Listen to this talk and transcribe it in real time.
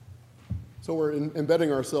So we're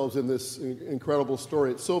embedding ourselves in this incredible story.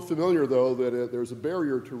 It's so familiar, though, that there's a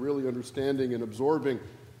barrier to really understanding and absorbing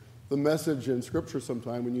the message in Scripture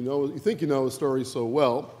sometime when you think you know a story so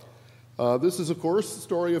well. This is, of course, the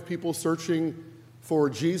story of people searching for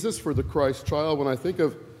Jesus, for the Christ child. When I think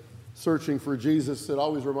of searching for Jesus, it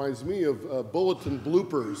always reminds me of bulletin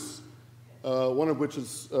bloopers, one of which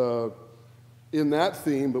is in that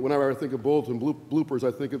theme, but whenever I think of bulletin bloopers, I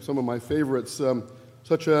think of some of my favorites,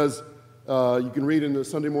 such as you can read in the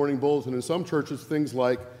Sunday morning bulletin in some churches things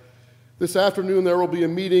like, "This afternoon there will be a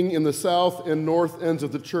meeting in the south and north ends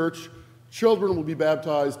of the church. Children will be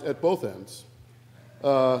baptized at both ends.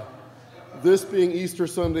 This being Easter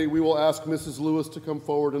Sunday, we will ask Mrs. Lewis to come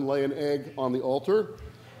forward and lay an egg on the altar.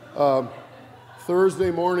 Thursday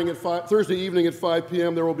evening at 5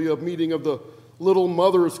 p.m. there will be a meeting of the Little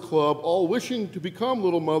Mothers Club. All wishing to become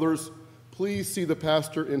little mothers, please see the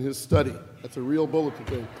pastor in his study." That's a real bulletin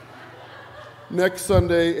thing. "Next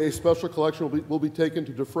Sunday, a special collection will be taken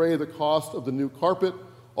to defray the cost of the new carpet.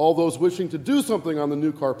 All those wishing to do something on the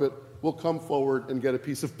new carpet will come forward and get a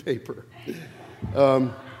piece of paper."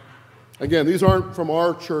 Again, these aren't from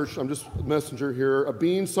our church. I'm just a messenger here. "A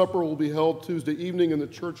bean supper will be held Tuesday evening in the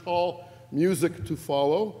church hall. Music to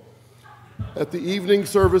follow. At the evening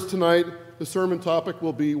service tonight, the sermon topic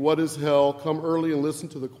will be 'What is Hell?' Come early and listen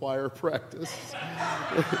to the choir practice."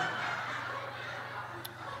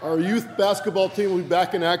 "Our youth basketball team will be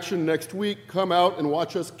back in action next week. Come out and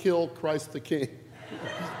watch us kill Christ the King."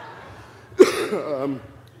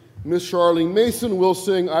 "Miss Charlene Mason will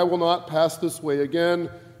sing 'I Will Not Pass This Way Again,'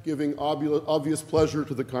 giving obvious pleasure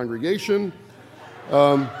to the congregation.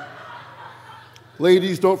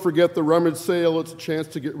 Ladies, don't forget the rummage sale. It's a chance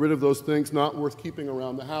to get rid of those things not worth keeping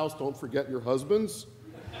around the house. Don't forget your husbands."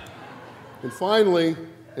 And finally,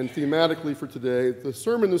 and thematically for today, the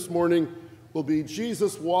sermon this morning will be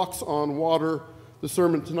 "Jesus Walks on Water." The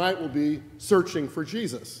sermon tonight will be "Searching for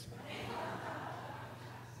Jesus."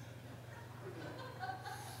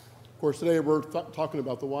 Of course, today we're talking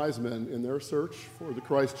about the wise men in their search for the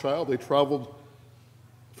Christ child. They traveled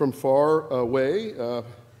from far away.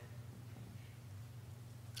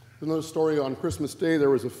 Another story on Christmas Day,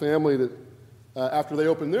 there was a family that, after they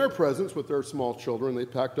opened their presents with their small children, they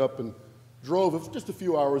packed up and drove just a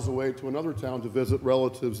few hours away to another town to visit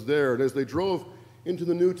relatives there. And as they drove into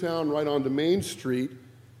the new town right onto Main Street,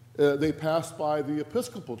 they passed by the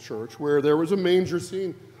Episcopal Church, where there was a manger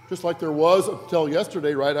scene, just like there was until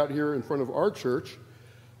yesterday right out here in front of our church.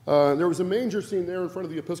 There was a manger scene there in front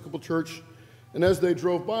of the Episcopal Church, and as they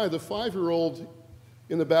drove by, the 5-year-old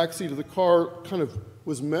in the back seat of the car kind of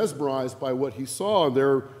was mesmerized by what he saw.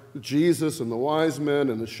 There, Jesus and the wise men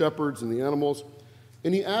and the shepherds and the animals.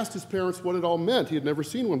 And he asked his parents what it all meant. He had never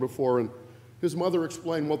seen one before. And his mother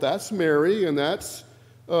explained, "Well, that's Mary, and that's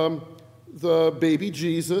the baby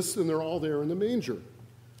Jesus, and they're all there in the manger."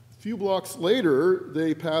 A few blocks later,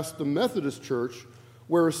 they passed the Methodist church,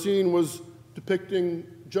 where a scene was depicting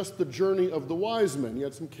just the journey of the wise men. You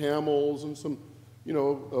had some camels and some,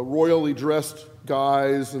 royally dressed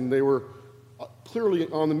guys, and they were clearly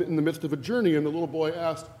in the midst of a journey. And the little boy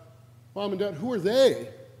asked, "Mom and Dad, who are they?"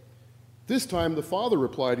 This time the father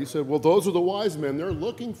replied. He said, "Well, those are the wise men. They're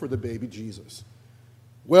looking for the baby Jesus."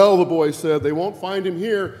 "Well," the boy said, "they won't find him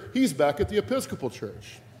here. He's back at the Episcopal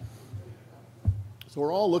Church." So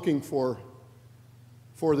we're all looking for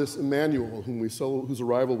this Emmanuel, whose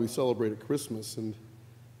arrival we celebrate at Christmas. And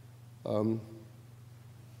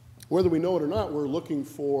whether we know it or not, we're looking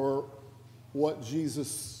for what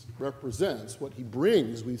Jesus represents, what he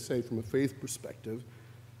brings, we say from a faith perspective: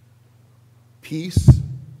 peace,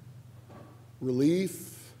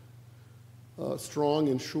 relief, a strong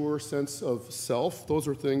and sure sense of self. Those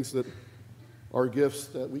are things that are gifts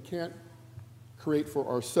that we can't create for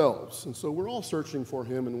ourselves. And so we're all searching for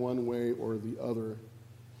him in one way or the other.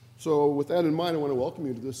 So with that in mind, I want to welcome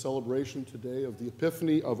you to this celebration today of the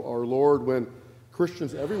Epiphany of our Lord, when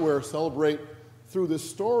Christians everywhere celebrate through this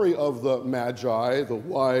story of the Magi, the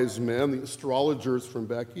wise men, the astrologers from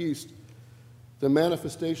back east, the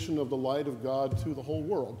manifestation of the light of God to the whole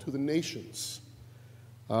world, to the nations.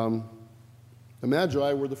 The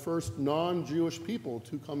Magi were the first non-Jewish people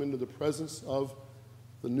to come into the presence of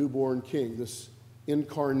the newborn king, this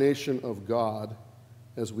incarnation of God,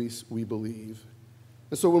 as we believe.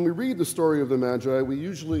 And so when we read the story of the Magi, we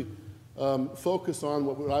usually focus on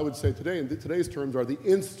what I would say today, in today's terms, are the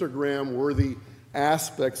Instagram-worthy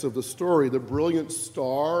aspects of the story. The brilliant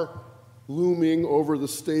star looming over the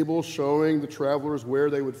stable, showing the travelers where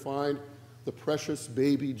they would find the precious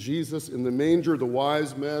baby Jesus in the manger, the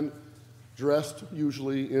wise men dressed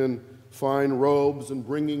usually in fine robes and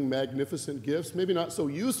bringing magnificent gifts, maybe not so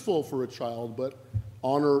useful for a child, but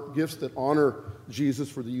gifts that honor Jesus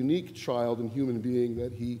for the unique child and human being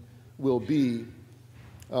that he will be.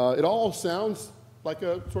 It all sounds like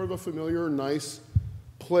a sort of a familiar, nice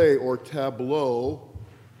play or tableau.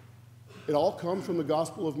 It all comes from the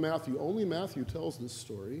Gospel of Matthew. Only Matthew tells this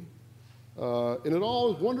story. And it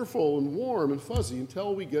all is wonderful and warm and fuzzy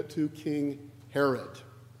until we get to King Herod,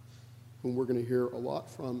 whom we're going to hear a lot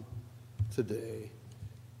from today.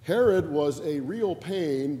 Herod was a real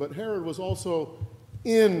pain, but Herod was also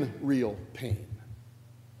in real pain.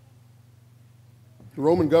 The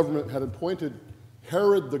Roman government had appointed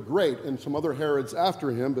Herod the Great and some other Herods after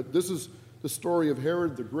him, but this is the story of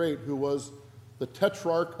Herod the Great, who was the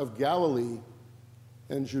tetrarch of Galilee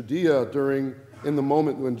and Judea in the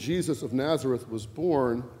moment when Jesus of Nazareth was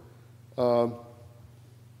born. And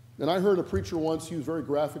I heard a preacher once use very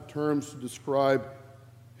graphic terms to describe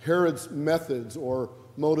Herod's methods or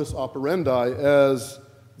modus operandi as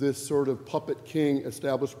this sort of puppet king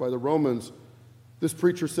established by the Romans. This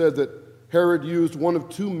preacher said that Herod used one of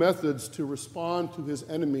two methods to respond to his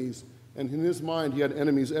enemies, and in his mind he had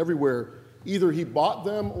enemies everywhere. Either he bought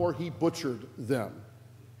them or he butchered them.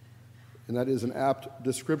 And that is an apt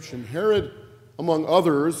description. Herod, among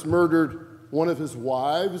others, murdered one of his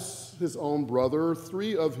wives, his own brother,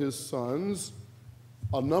 3 of his sons,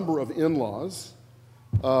 a number of in-laws.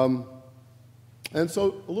 And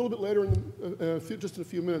so a little bit later, just in a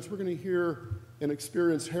few minutes, we're going to hear and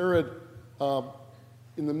experience Herod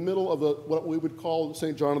in the middle of what we would call,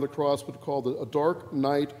 St. John of the Cross would call a dark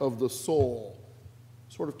night of the soul.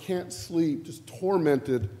 Sort of can't sleep, just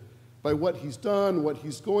tormented by what he's done, what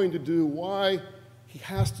he's going to do, why he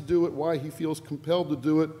has to do it, why he feels compelled to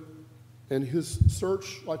do it, and his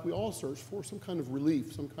search, like we all search, for some kind of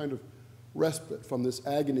relief, some kind of respite from this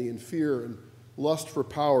agony and fear and lust for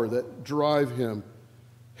power that drive him.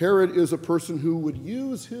 Herod is a person who would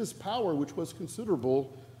use his power, which was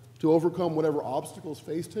considerable, to overcome whatever obstacles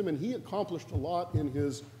faced him, and he accomplished a lot in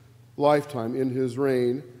his lifetime, in his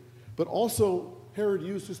reign. But also, Herod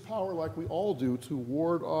used his power, like we all do, to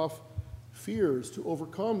ward off fears, to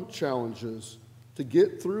overcome challenges, to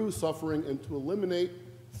get through suffering, and to eliminate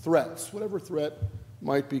threats, whatever threat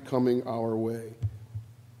might be coming our way.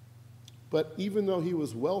 But even though he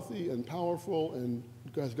was wealthy and powerful and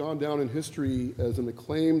has gone down in history as an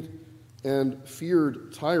acclaimed and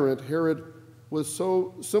feared tyrant, Herod was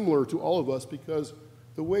so similar to all of us because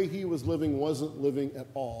the way he was living wasn't living at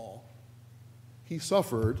all. He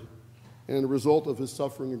suffered, and as a result of his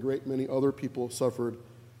suffering, a great many other people suffered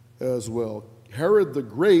as well. Herod the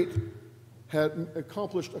Great had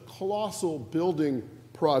accomplished a colossal building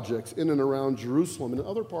projects in and around Jerusalem and in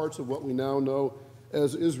other parts of what we now know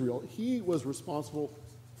as Israel. He was responsible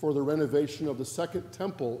for the renovation of the Second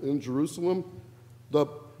Temple in Jerusalem, the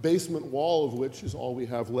basement wall of which is all we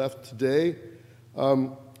have left today.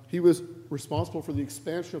 He was responsible for the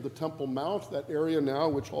expansion of the Temple Mount, that area now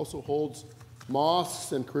which also holds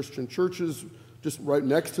mosques and Christian churches just right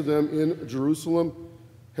next to them in Jerusalem.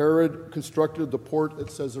 Herod constructed the port at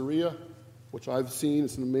Caesarea, which I've seen.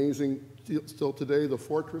 It's an amazing, still today, the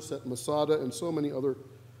fortress at Masada and so many other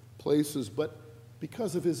places. But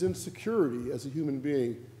because of his insecurity as a human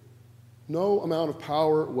being, no amount of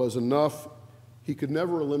power was enough. He could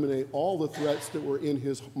never eliminate all the threats that were in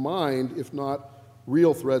his mind, if not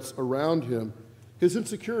real threats around him. His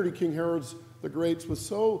insecurity, King Herod the Great, was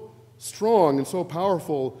so strong and so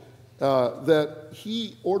powerful that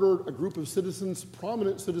he ordered a group of citizens,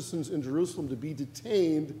 prominent citizens in Jerusalem, to be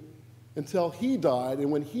detained until he died.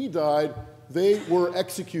 And when he died, they were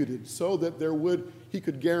executed so that he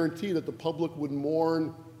could guarantee that the public would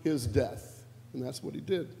mourn his death. And that's what he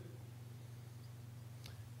did.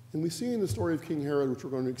 And we see in the story of King Herod, which we're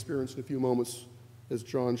going to experience in a few moments as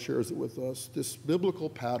John shares it with us, this biblical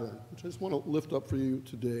pattern, which I just want to lift up for you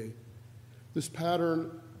today. This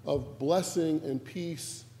pattern of blessing and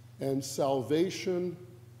peace and salvation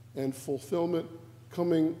and fulfillment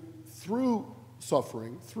coming through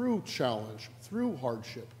suffering, through challenge, through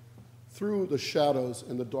hardship, through the shadows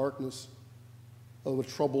and the darkness of a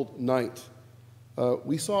troubled night.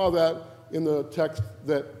 We saw that in the text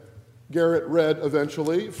that Garrett read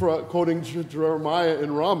eventually, quoting Jeremiah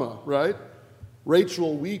in Ramah, right?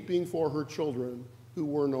 Rachel weeping for her children who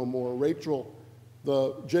were no more. Rachel,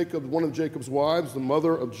 one of Jacob's wives, the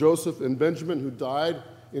mother of Joseph and Benjamin, who died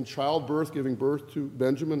in childbirth, giving birth to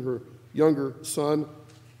Benjamin, her younger son.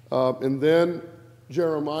 And then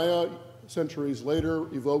Jeremiah, centuries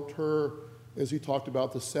later, evoked her as he talked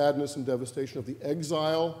about the sadness and devastation of the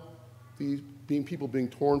exile, people being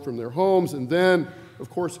torn from their homes. And then, of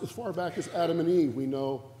course, as far back as Adam and Eve, we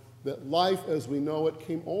know that life as we know it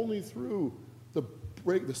came only through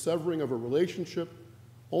the severing of a relationship,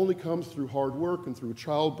 only comes through hard work and through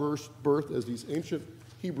childbirth, as these ancient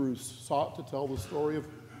Hebrews sought to tell the story of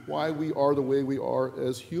why we are the way we are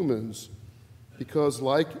as humans. Because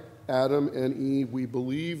like Adam and Eve, we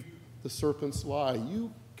believe the serpent's lie.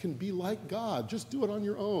 You can be like God. Just do it on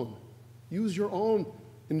your own. Use your own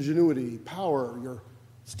ingenuity, power, your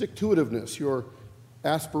stick-to-itiveness, your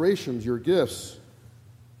aspirations, your gifts.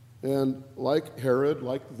 And like Herod,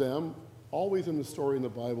 like them, always in the story in the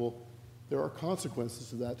Bible, there are consequences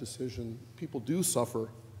to that decision. People do suffer,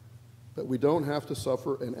 but we don't have to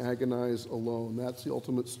suffer and agonize alone. That's the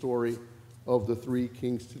ultimate story of the three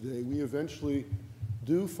kings today. We eventually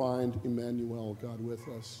do find Emmanuel, God with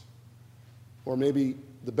us. Or maybe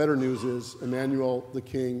the better news is Emmanuel, the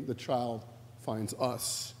king, the child, finds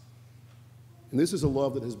us. And this is a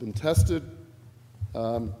love that has been tested,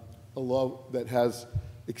 a love that has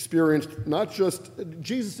experienced not just,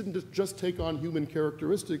 Jesus didn't just take on human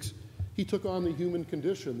characteristics, he took on the human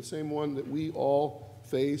condition, the same one that we all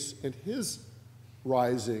face, and his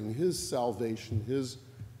rising, his salvation, his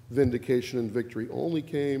vindication and victory only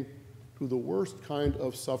came through the worst kind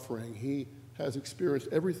of suffering. He has experienced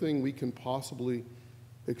everything we can possibly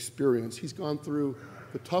experience. He's gone through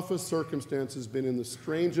the toughest circumstances, been in the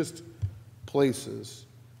strangest places.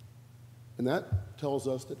 And that tells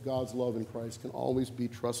us that God's love in Christ can always be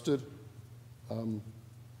trusted. A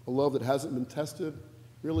love that hasn't been tested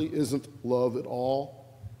really isn't love at all.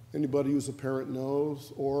 Anybody who's a parent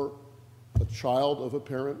knows, or a child of a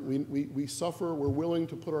parent, we suffer. We're willing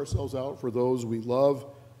to put ourselves out for those we love.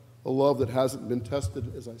 A love that hasn't been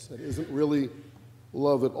tested, as I said, isn't really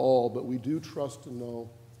love at all, but we do trust and know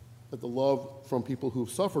that the love from people who've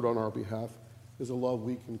suffered on our behalf is a love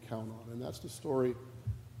we can count on. And that's the story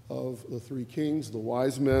of the three kings, the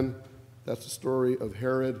wise men. That's the story of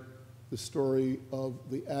Herod, the story of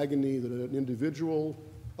the agony that an individual,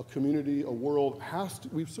 a community, a world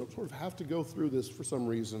we sort of have to go through this for some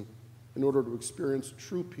reason in order to experience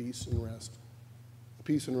true peace and rest.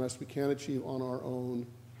 Peace and rest we can't achieve on our own.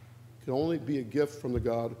 It can only be a gift from the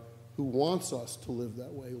God who wants us to live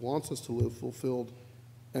that way, wants us to live fulfilled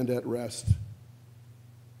and at rest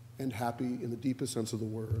and happy in the deepest sense of the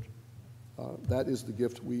word. That is the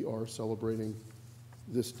gift we are celebrating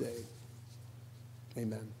this day.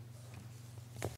 Amen.